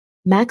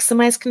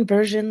Maximize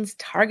conversions,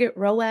 target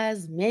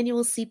ROAS,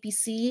 manual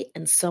CPC,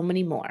 and so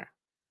many more.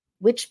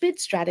 Which bid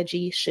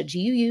strategy should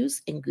you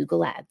use in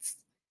Google Ads?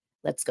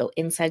 Let's go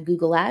inside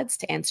Google Ads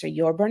to answer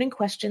your burning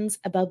questions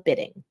about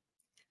bidding.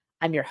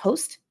 I'm your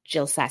host,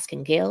 Jyll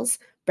Saskin-Gales,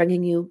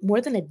 bringing you more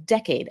than a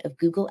decade of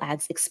Google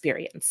Ads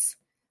experience.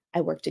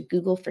 I worked at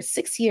Google for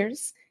 6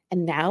 years,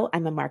 and now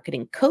I'm a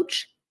marketing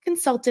coach,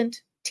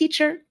 consultant,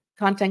 teacher,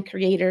 content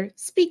creator,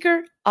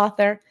 speaker,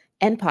 author,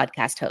 and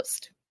podcast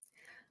host.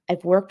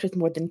 I've worked with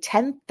more than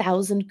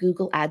 10,000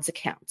 Google Ads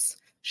accounts,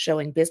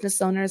 showing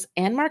business owners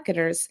and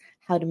marketers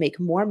how to make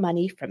more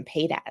money from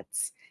paid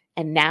ads.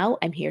 And now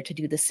I'm here to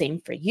do the same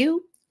for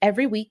you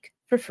every week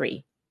for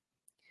free.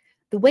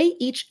 The way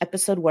each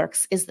episode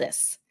works is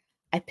this.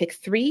 I pick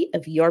 3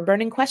 of your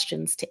burning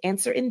questions to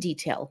answer in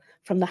detail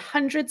from the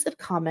hundreds of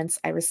comments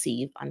I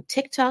receive on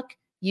TikTok,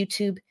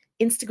 YouTube,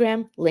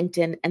 Instagram,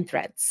 LinkedIn, and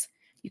Threads.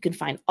 You can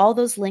find all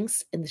those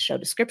links in the show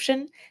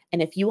description.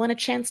 And if you want a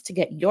chance to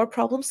get your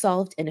problem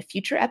solved in a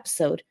future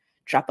episode,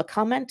 drop a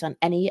comment on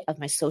any of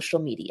my social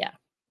media.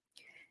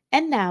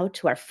 And now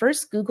to our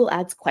first Google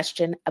Ads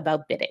question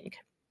about bidding.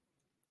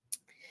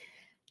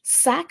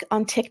 Sack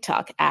on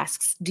TikTok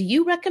asks, do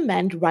you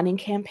recommend running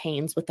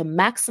campaigns with a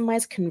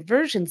maximize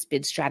conversions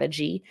bid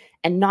strategy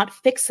and not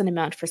fix an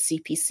amount for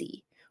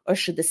CPC? Or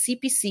should the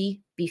CPC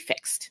be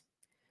fixed?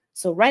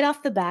 So right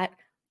off the bat,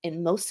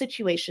 in most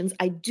situations,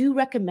 I do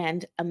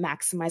recommend a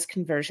maximize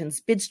conversions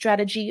bid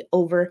strategy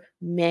over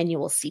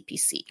manual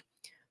CPC.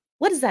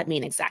 What does that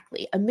mean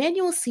exactly? A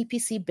manual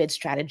CPC bid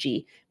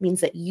strategy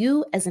means that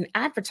you as an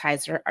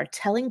advertiser are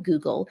telling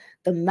Google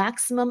the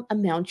maximum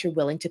amount you're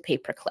willing to pay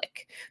per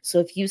click.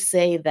 So if you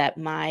say that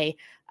my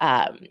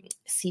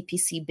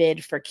CPC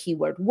bid for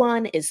keyword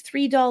 1 is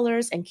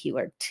 $3 and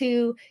keyword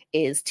 2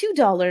 is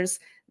 $2,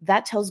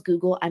 that tells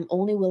Google I'm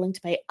only willing to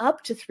pay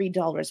up to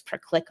 $3 per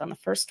click on the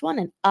first one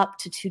and up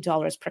to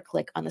 $2 per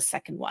click on the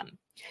second one.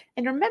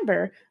 And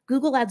remember,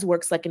 Google Ads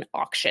works like an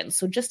auction.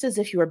 So just as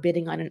if you are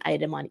bidding on an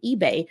item on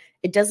eBay,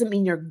 it doesn't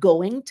mean you're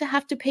going to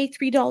have to pay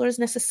 $3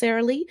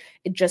 necessarily.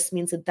 It just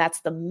means that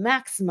that's the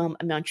maximum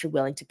amount you're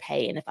willing to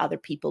pay. And if other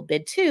people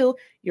bid too,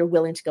 you're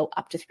willing to go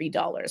up to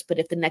 $3. But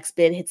if the next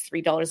bid hits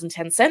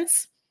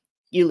 $3.10,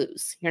 you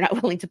lose. You're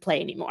not willing to play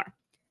anymore.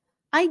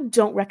 I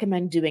don't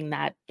recommend doing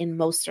that in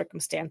most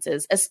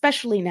circumstances,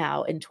 especially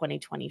now in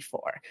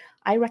 2024.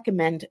 I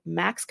recommend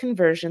max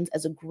conversions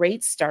as a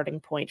great starting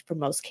point for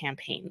most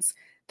campaigns.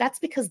 That's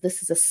because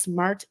this is a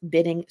smart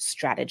bidding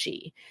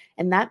strategy.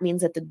 And that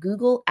means that the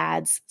Google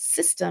Ads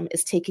system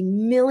is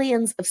taking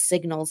millions of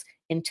signals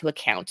into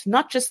account,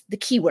 not just the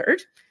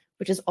keyword,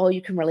 which is all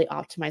you can really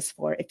optimize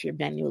for if you're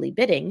manually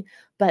bidding,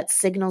 but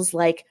signals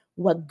like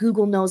what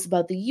Google knows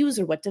about the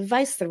user, what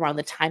device they're on,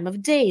 the time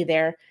of day,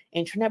 their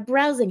internet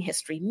browsing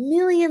history,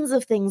 millions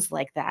of things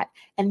like that.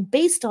 And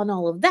based on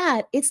all of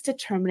that, it's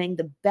determining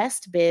the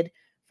best bid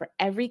for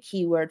every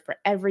keyword, for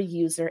every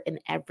user in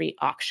every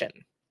auction.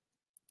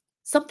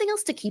 Something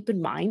else to keep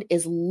in mind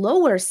is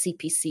lower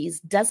CPCs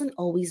doesn't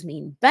always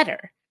mean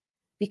better,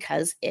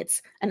 because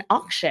it's an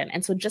auction.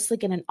 And so just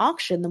like in an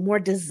auction, the more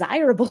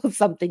desirable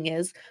something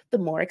is, the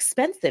more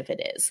expensive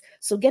it is.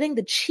 So getting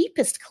the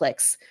cheapest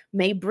clicks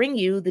may bring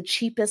you the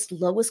cheapest,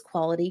 lowest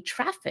quality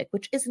traffic,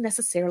 which isn't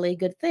necessarily a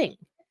good thing,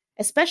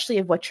 especially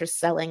if what you're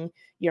selling,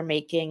 you're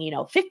making,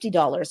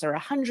 $50 or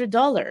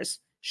 $100.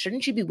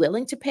 Shouldn't you be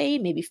willing to pay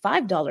maybe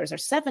 $5 or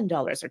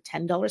 $7 or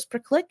 $10 per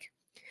click?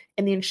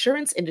 In the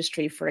insurance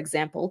industry, for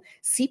example,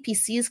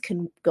 CPCs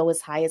can go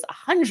as high as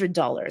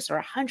 $100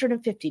 or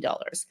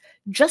 $150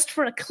 just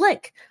for a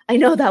click. I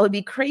know that would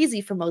be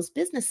crazy for most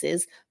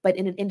businesses, but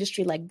in an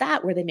industry like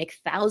that, where they make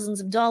thousands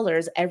of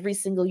dollars every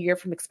single year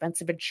from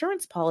expensive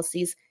insurance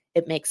policies,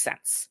 it makes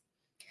sense.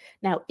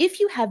 Now, if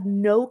you have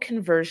no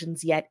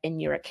conversions yet in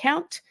your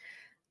account,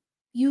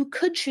 you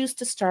could choose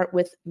to start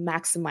with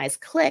maximize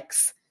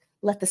clicks,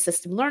 let the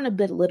system learn a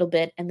little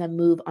bit, and then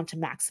move on to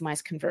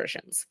maximize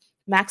conversions.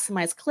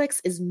 Maximize clicks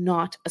is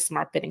not a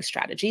smart bidding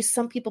strategy.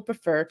 Some people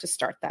prefer to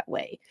start that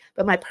way.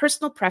 But my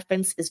personal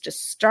preference is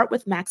just start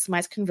with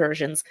maximize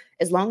conversions,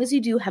 as long as you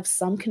do have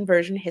some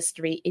conversion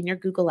history in your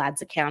Google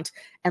Ads account,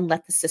 and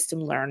let the system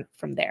learn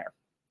from there.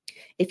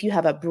 If you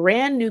have a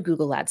brand new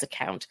Google Ads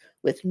account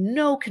with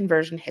no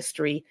conversion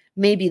history,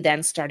 maybe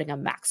then starting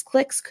on max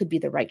clicks could be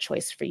the right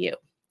choice for you.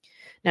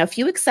 Now, a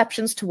few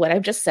exceptions to what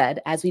I've just said.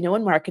 As we know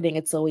in marketing,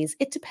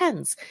 it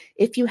depends.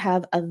 If you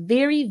have a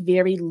very,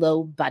 very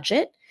low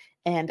budget,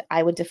 and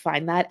I would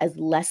define that as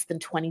less than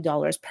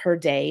 $20 per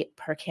day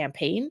per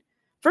campaign,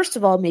 first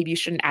of all, maybe you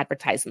shouldn't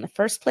advertise in the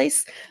first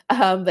place.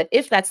 But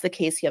if that's the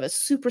case, you have a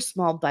super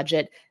small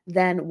budget,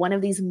 then one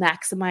of these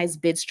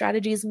maximize bid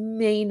strategies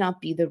may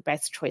not be the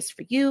best choice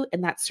for you.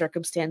 In that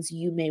circumstance,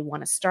 you may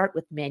want to start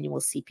with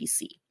manual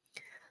CPC.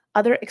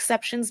 Other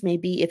exceptions may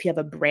be if you have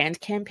a brand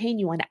campaign,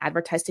 you want to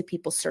advertise to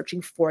people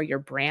searching for your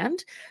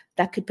brand.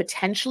 That could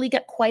potentially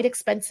get quite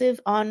expensive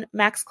on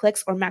max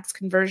clicks or max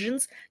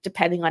conversions,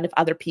 depending on if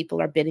other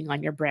people are bidding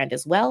on your brand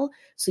as well.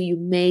 So you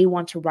may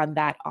want to run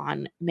that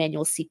on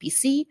manual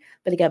CPC.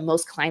 But again,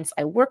 most clients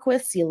I work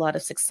with see a lot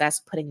of success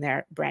putting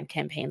their brand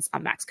campaigns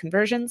on max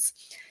conversions.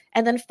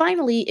 And then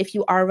finally, if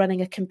you are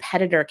running a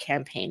competitor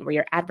campaign where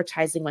you're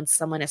advertising when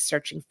someone is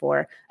searching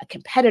for a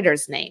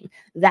competitor's name,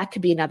 that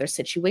could be another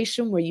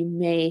situation where you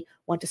may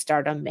want to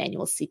start on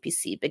manual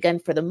CPC. But again,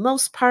 for the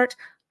most part,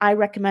 I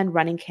recommend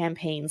running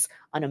campaigns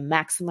on a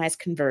maximize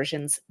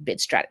conversions bid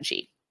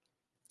strategy.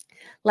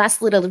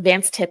 Last little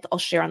advanced tip I'll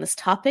share on this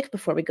topic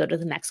before we go to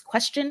the next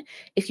question.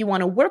 If you want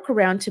to work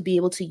around to be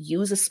able to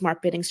use a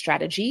smart bidding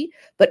strategy,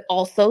 but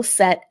also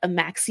set a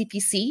max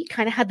CPC,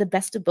 kind of had the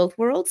best of both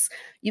worlds,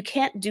 you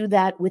can't do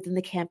that within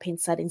the campaign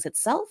settings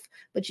itself,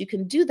 but you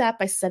can do that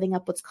by setting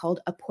up what's called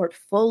a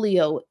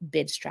portfolio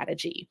bid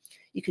strategy.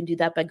 You can do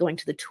that by going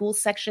to the tools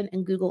section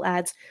in Google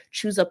Ads,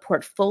 choose a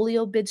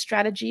portfolio bid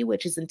strategy,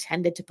 which is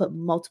intended to put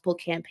multiple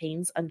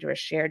campaigns under a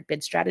shared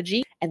bid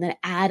strategy, and then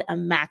add a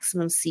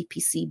maximum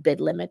CPC bid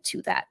limit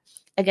to that.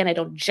 Again, I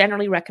don't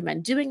generally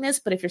recommend doing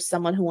this, but if you're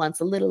someone who wants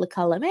a little of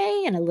column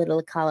A and a little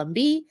of column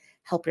B,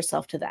 help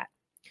yourself to that.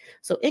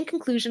 So in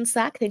conclusion,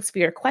 Zach, thanks for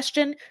your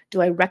question.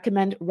 Do I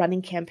recommend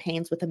running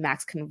campaigns with a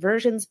max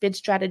conversions bid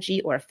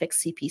strategy or a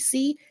fixed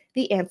CPC?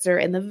 The answer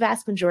in the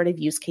vast majority of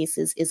use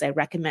cases is I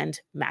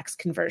recommend max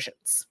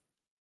conversions.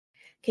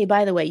 Okay,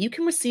 by the way, you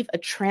can receive a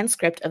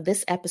transcript of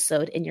this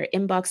episode in your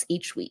inbox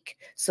each week.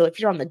 So if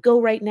you're on the go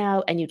right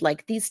now and you'd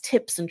like these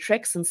tips and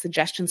tricks and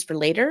suggestions for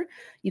later,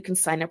 you can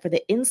sign up for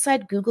the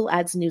Inside Google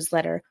Ads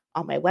newsletter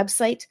on my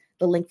website.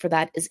 The link for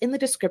that is in the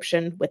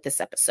description with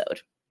this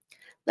episode.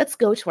 Let's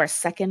go to our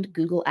second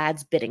Google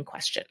Ads bidding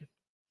question.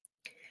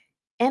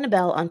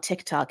 Anabel on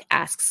TikTok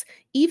asks,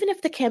 even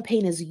if the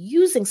campaign is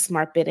using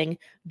smart bidding,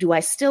 do I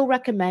still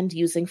recommend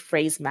using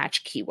phrase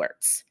match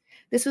keywords?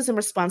 This was in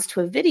response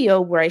to a video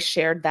where I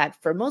shared that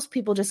for most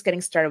people just getting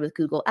started with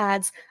Google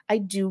Ads, I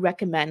do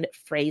recommend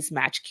phrase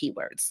match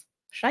keywords.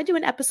 Should I do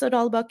an episode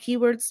all about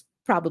keywords?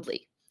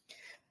 Probably.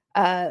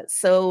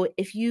 So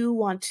if you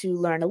want to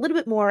learn a little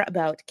bit more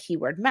about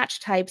keyword match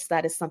types,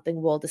 that is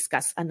something we'll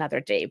discuss another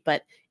day.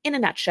 But in a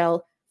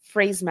nutshell,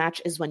 phrase match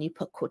is when you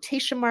put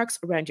quotation marks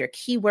around your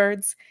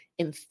keywords.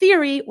 In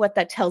theory, what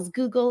that tells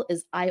Google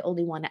is I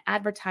only want to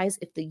advertise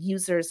if the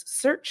user's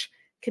search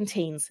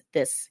contains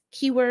this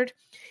keyword.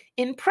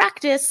 In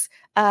practice,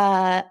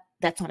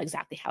 that's not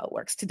exactly how it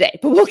works today,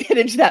 but we'll get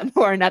into that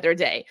more another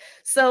day.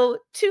 So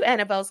to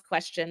Annabelle's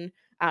question,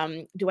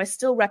 do I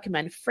still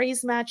recommend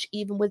phrase match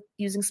even with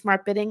using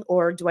smart bidding,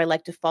 or do I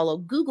like to follow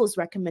Google's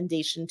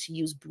recommendation to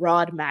use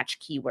broad match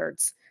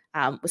keywords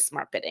with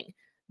smart bidding?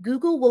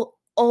 Google will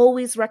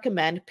always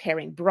recommend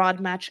pairing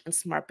broad match and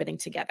smart bidding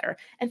together.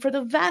 And for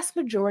the vast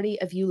majority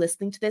of you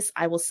listening to this,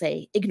 I will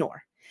say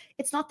ignore.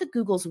 It's not that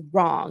Google's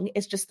wrong.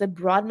 It's just that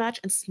broad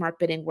match and smart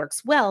bidding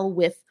works well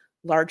with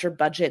larger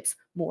budgets,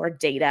 more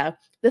data,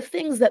 the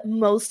things that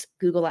most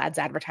Google Ads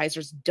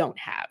advertisers don't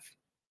have.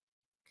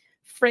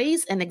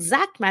 Phrase and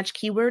exact match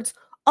keywords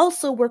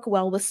also work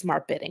well with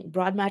smart bidding.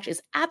 Broad match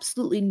is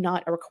absolutely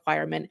not a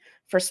requirement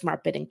for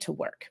smart bidding to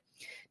work.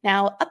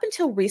 Now, up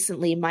until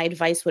recently, my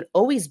advice would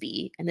always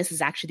be, and this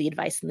is actually the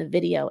advice in the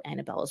video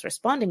Anabel is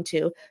responding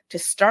to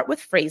start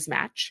with phrase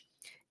match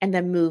and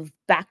then move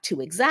back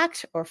to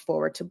exact or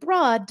forward to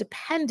broad,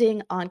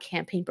 depending on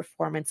campaign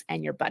performance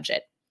and your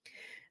budget.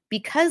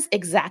 Because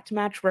exact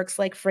match works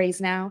like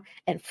phrase now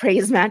and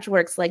phrase match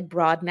works like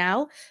broad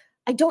now,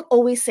 I don't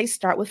always say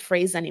start with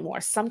phrase anymore.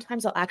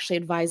 Sometimes I'll actually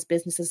advise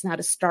businesses now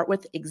to start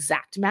with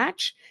exact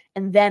match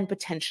and then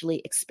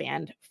potentially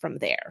expand from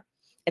there.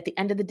 At the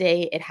end of the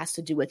day, it has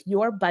to do with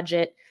your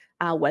budget,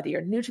 whether you're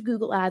new to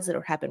Google Ads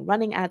or have been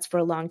running ads for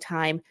a long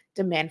time,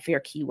 demand for your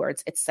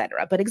keywords,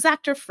 etc. But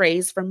exact or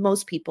phrase for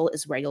most people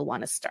is where you'll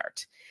want to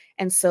start.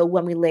 And so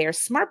when we layer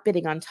smart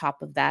bidding on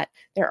top of that,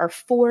 there are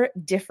 4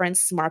 different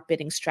smart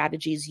bidding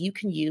strategies you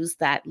can use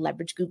that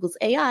leverage Google's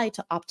AI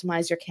to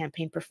optimize your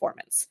campaign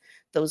performance.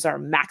 Those are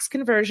max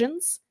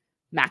conversions,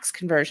 max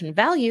conversion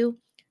value,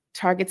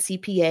 target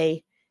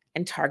CPA,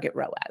 and target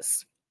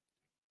ROAS.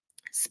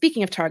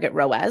 Speaking of target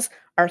ROAS,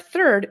 our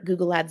third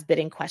Google Ads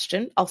bidding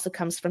question also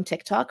comes from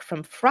TikTok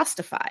from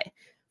Frostify.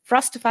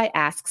 Frostify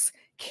asks,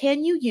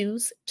 can you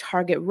use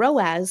target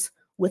ROAS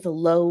with a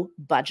low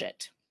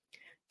budget?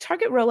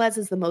 Target ROAS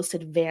is the most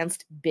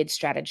advanced bid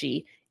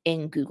strategy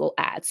in Google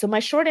Ads. So my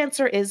short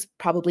answer is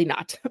probably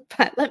not,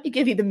 but let me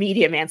give you the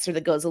medium answer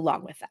that goes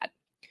along with that.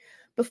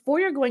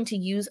 Before you're going to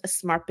use a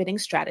smart bidding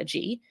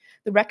strategy,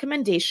 the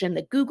recommendation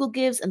that Google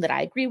gives and that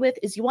I agree with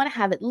is you want to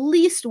have at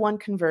least 1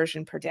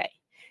 conversion per day.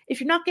 If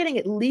you're not getting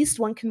at least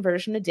 1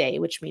 conversion a day,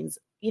 which means,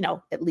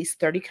 at least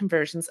 30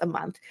 conversions a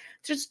month,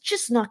 there's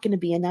just not going to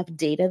be enough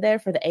data there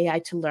for the AI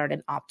to learn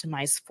and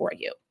optimize for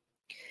you.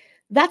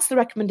 That's the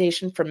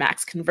recommendation for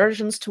max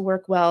conversions to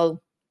work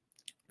well,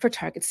 for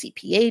target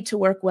CPA to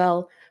work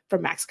well, for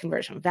max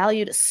conversion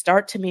value to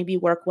start to maybe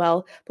work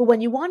well. But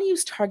when you want to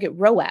use target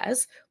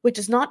ROAS, which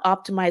is not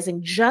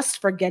optimizing just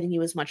for getting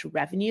you as much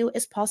revenue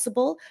as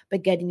possible,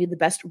 but getting you the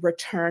best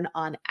return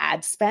on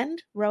ad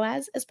spend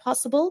ROAS as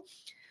possible,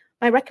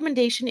 my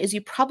recommendation is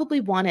you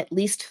probably want at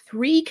least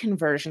 3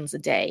 conversions a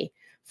day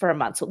for a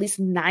month, so at least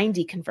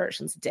 90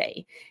 conversions a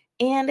day.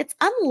 And it's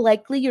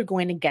unlikely you're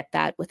going to get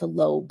that with a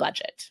low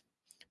budget.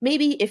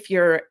 Maybe if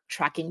you're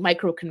tracking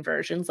micro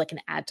conversions like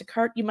an add to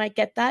cart, you might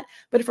get that.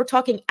 But if we're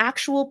talking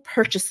actual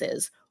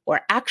purchases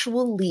or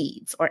actual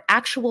leads or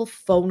actual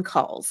phone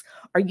calls,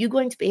 are you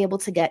going to be able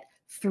to get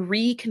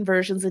 3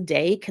 conversions a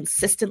day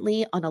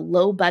consistently on a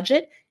low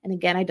budget? And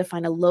again, I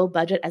define a low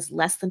budget as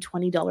less than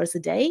 $20 a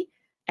day.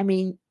 I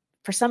mean,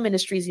 for some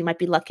industries, you might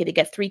be lucky to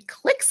get 3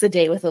 clicks a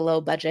day with a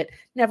low budget,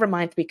 never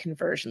mind 3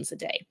 conversions a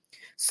day.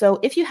 So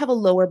if you have a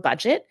lower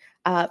budget,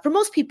 for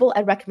most people,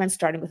 I recommend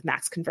starting with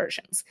max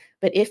conversions.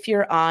 But if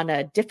you're on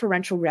a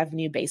differential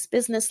revenue-based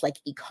business like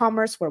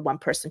e-commerce, where one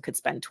person could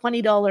spend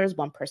 $20,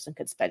 one person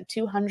could spend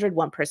 $200,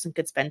 one person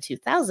could spend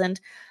 $2,000,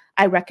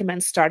 I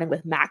recommend starting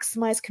with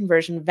maximize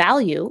conversion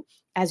value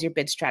as your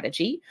bid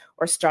strategy,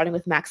 or starting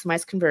with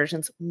maximize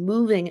conversions,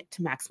 moving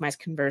to maximize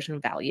conversion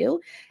value.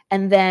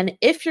 And then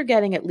if you're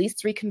getting at least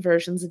 3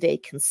 conversions a day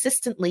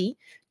consistently,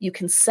 you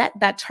can set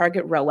that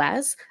target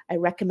ROAS. I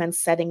recommend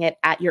setting it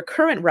at your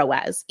current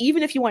ROAS.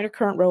 Even if you want your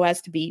current ROAS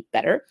to be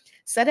better,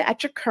 set it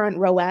at your current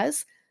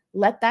ROAS.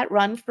 Let that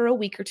run for a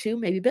week or 2,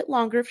 maybe a bit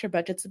longer if your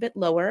budget's a bit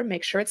lower.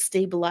 Make sure it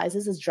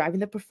stabilizes, is driving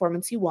the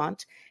performance you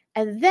want.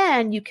 And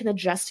then you can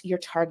adjust your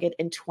target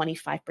in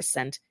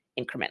 25%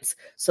 increments.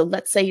 So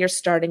let's say you're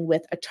starting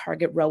with a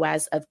target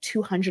ROAS of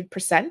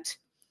 200%,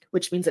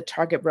 which means a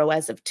target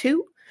ROAS of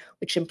 2,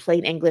 which in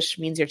plain English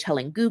means you're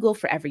telling Google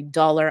for every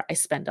 $1 I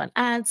spend on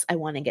ads, I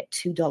want to get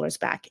 $2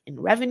 back in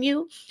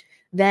revenue.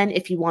 Then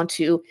if you want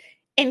to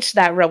inch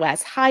that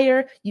ROAS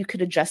higher, you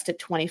could adjust it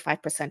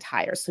 25%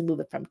 higher. So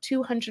move it from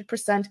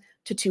 200%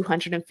 to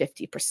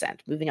 250%,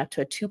 moving up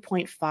to a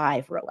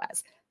 2.5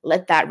 ROAS.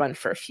 Let that run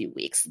for a few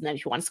weeks. And then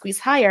if you want to squeeze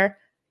higher,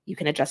 you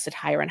can adjust it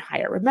higher and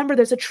higher. Remember,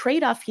 there's a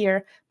trade-off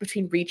here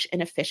between reach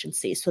and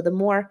efficiency. So the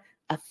more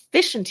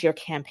efficient your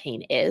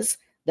campaign is,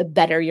 the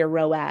better your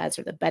ROAS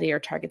or the better your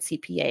target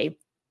CPA,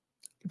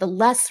 the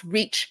less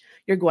reach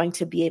you're going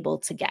to be able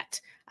to get.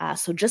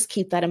 So just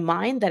keep that in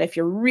mind, that if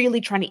you're really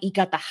trying to eke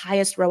out the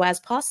highest ROAS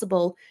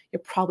possible,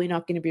 you're probably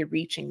not going to be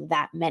reaching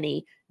that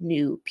many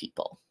new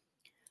people.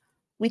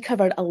 We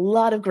covered a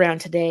lot of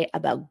ground today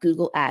about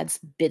Google Ads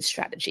bid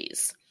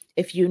strategies.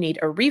 If you need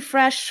a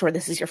refresh, or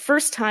this is your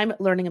first time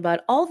learning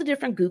about all the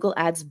different Google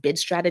Ads bid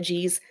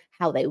strategies,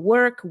 how they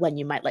work, when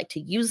you might like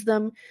to use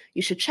them,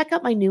 you should check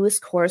out my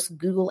newest course,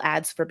 Google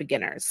Ads for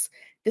Beginners.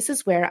 This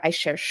is where I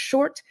share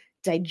short,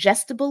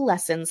 digestible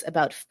lessons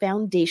about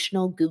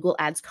foundational Google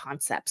Ads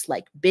concepts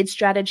like bid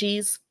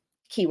strategies,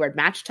 keyword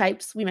match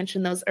types, we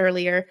mentioned those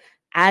earlier,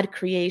 ad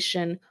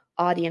creation,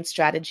 audience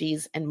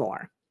strategies, and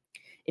more.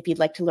 If you'd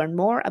like to learn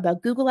more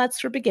about Google Ads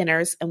for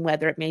Beginners and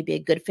whether it may be a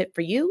good fit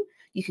for you,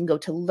 you can go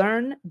to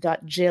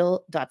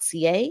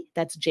learn.jyll.ca,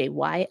 that's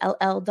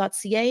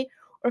JYLL.ca,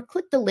 or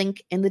click the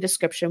link in the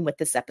description with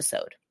this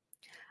episode.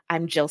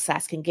 I'm Jyll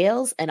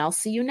Saskin-Gales, and I'll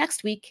see you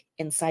next week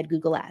inside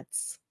Google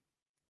Ads.